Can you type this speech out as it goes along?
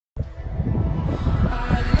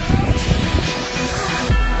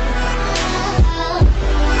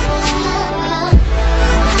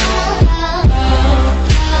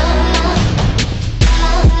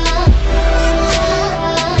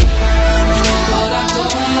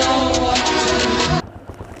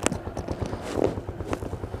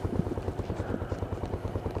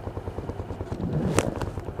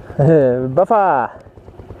Buffer!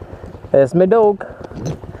 There's my dog.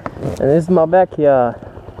 And this is my backyard.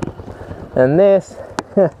 And this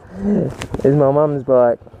is my mum's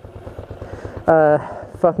bike.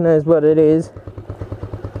 Fuck knows what it is.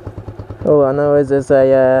 All I know is it's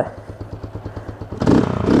a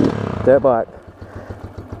dirt bike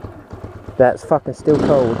that's fucking still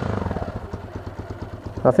cold.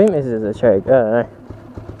 I think this is a choke, I don't know.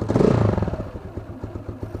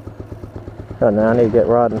 Oh no, I need to get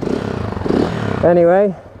riding.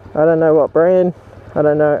 Anyway, I don't know what brand. I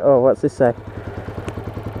don't know. Oh, what's this say?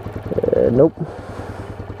 Nope.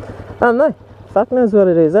 I don't know. Fuck knows what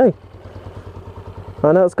it is, eh?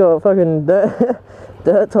 I know it's got fucking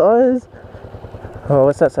dirt tyres. Oh,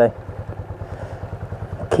 what's that say?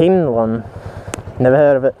 Kinlon. Never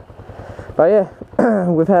heard of it. But yeah,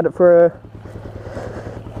 we've had it for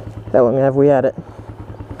how long have we had it?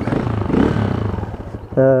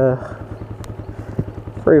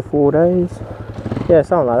 3 or 4 days. Yeah,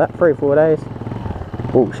 something like that. 3 or 4 days.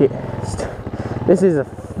 Bullshit. This is the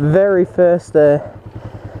very first.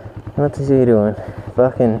 What is he doing?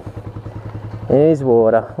 Fucking in his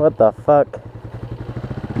water. What the fuck?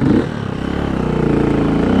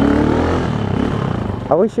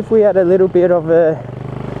 I wish if we had a little bit of a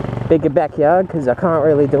bigger backyard, because I can't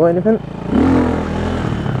really do anything.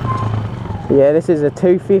 Yeah, this is a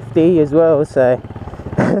 250 as well, so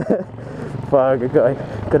fuck, I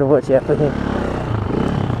gotta watch out for him.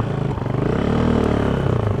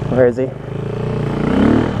 Where is he?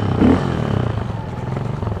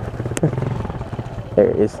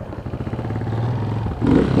 There he is.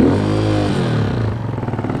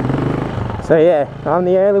 So yeah, I'm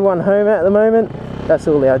the only one home at the moment. That's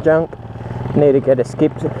all our junk. Need to get it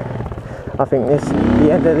skipped. I think this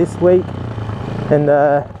the end of this week, and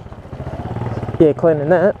yeah, cleaning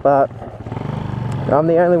that. But I'm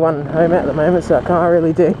the only one home at the moment, so I can't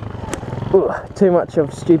really do too much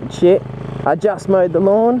of stupid shit. I just mowed the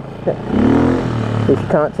lawn. If you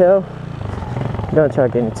can't tell, I'm gonna try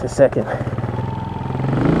getting into a second.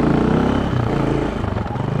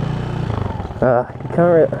 You can't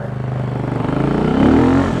really.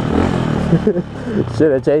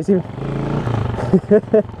 Should I chase him?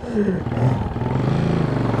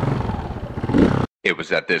 It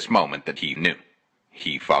was at this moment that he knew.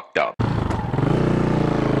 He fucked up.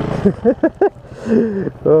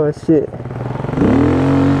 Oh shit.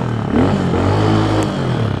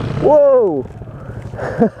 Whoa!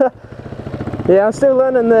 Yeah, I'm still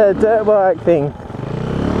learning the dirt bike thing.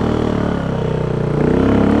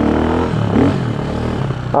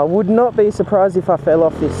 I would not be surprised if I fell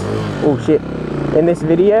off this shit in this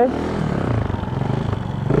video.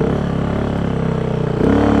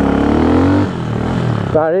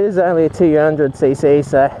 But it is only a 200cc,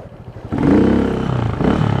 so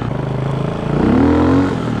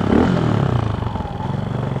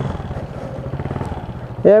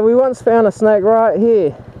yeah, we once found a snake right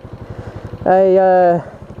here.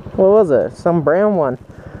 What was it? Some brown one.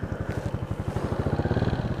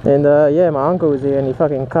 And yeah, my uncle was here and he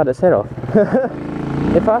fucking cut his head off.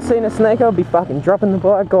 If I seen a snake, I'd be fucking dropping the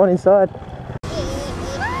bike, going inside,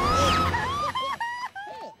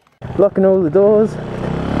 locking all the doors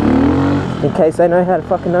in case they know how to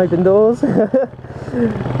fucking open doors.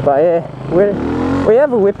 But yeah, we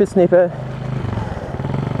have a whippersnapper,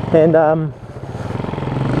 and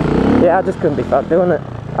yeah, I just couldn't be fucked doing it.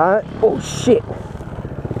 Oh shit,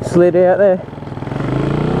 slid out there,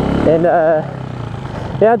 and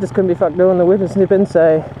yeah, I just couldn't be fucked doing the whippersnipping,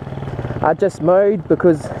 so I just mowed,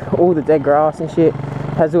 because all the dead grass and shit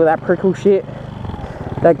has all that prickle shit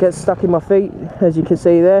that gets stuck in my feet, as you can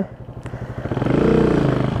see there.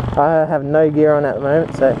 I have no gear on at the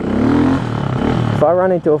moment, so if I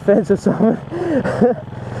run into a fence or something,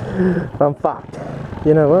 I'm fucked.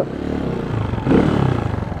 You know what?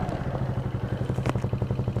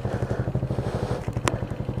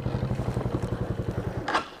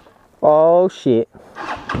 Oh shit.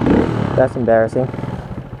 That's embarrassing.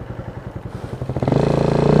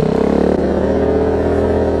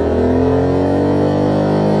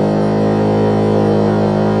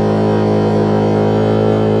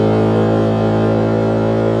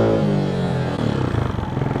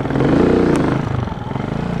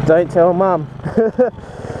 Don't tell Mum.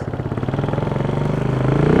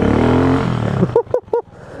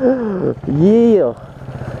 Yeah.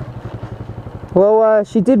 Well,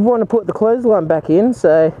 she did want to put the clothesline back in,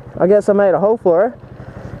 so I guess I made a hole for her.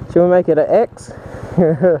 She'll make it an X.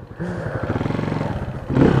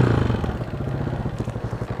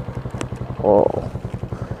 Oh,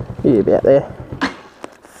 you about there.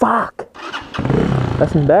 Fuck!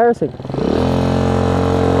 That's embarrassing.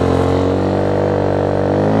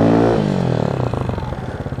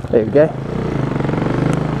 There we go.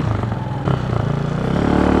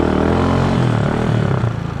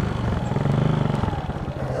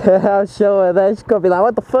 I'll show her that. She's gonna be like,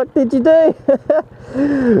 what the fuck did you do?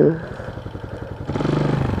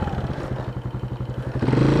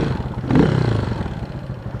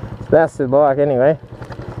 That's the bike anyway.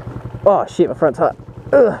 Oh shit, my front tire.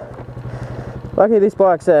 Ugh. Lucky this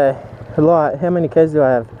bike's light. How many k's do I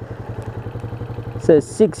have? It says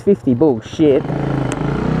 650. Bullshit.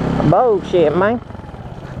 Bullshit, man.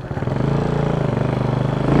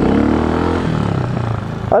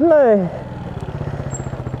 I don't know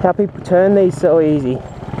how people turn these so easy.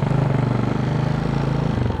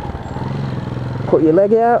 Put your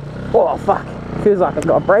leg out. Oh fuck. Feels like I've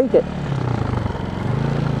got to break it.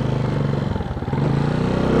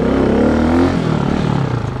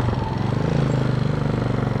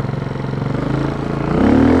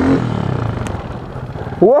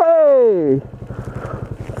 Whoa!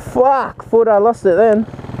 Fuck! Thought I lost it then.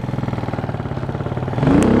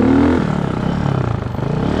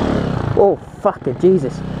 Oh fuck it,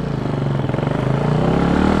 Jesus.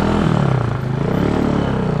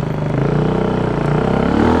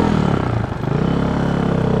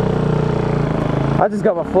 I just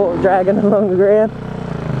got my foot dragging along the ground.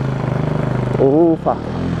 Oh fuck.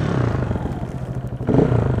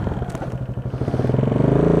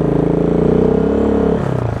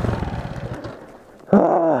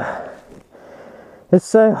 It's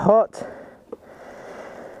so hot.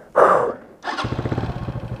 Whew.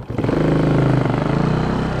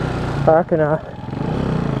 I reckon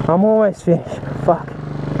I'm almost finished. Fuck.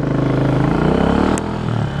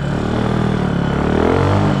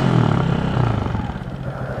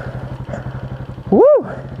 Woo!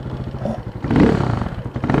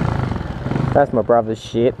 That's my brother's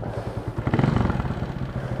shit.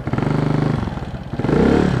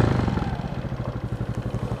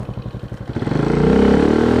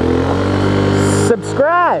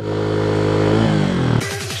 Subscribe!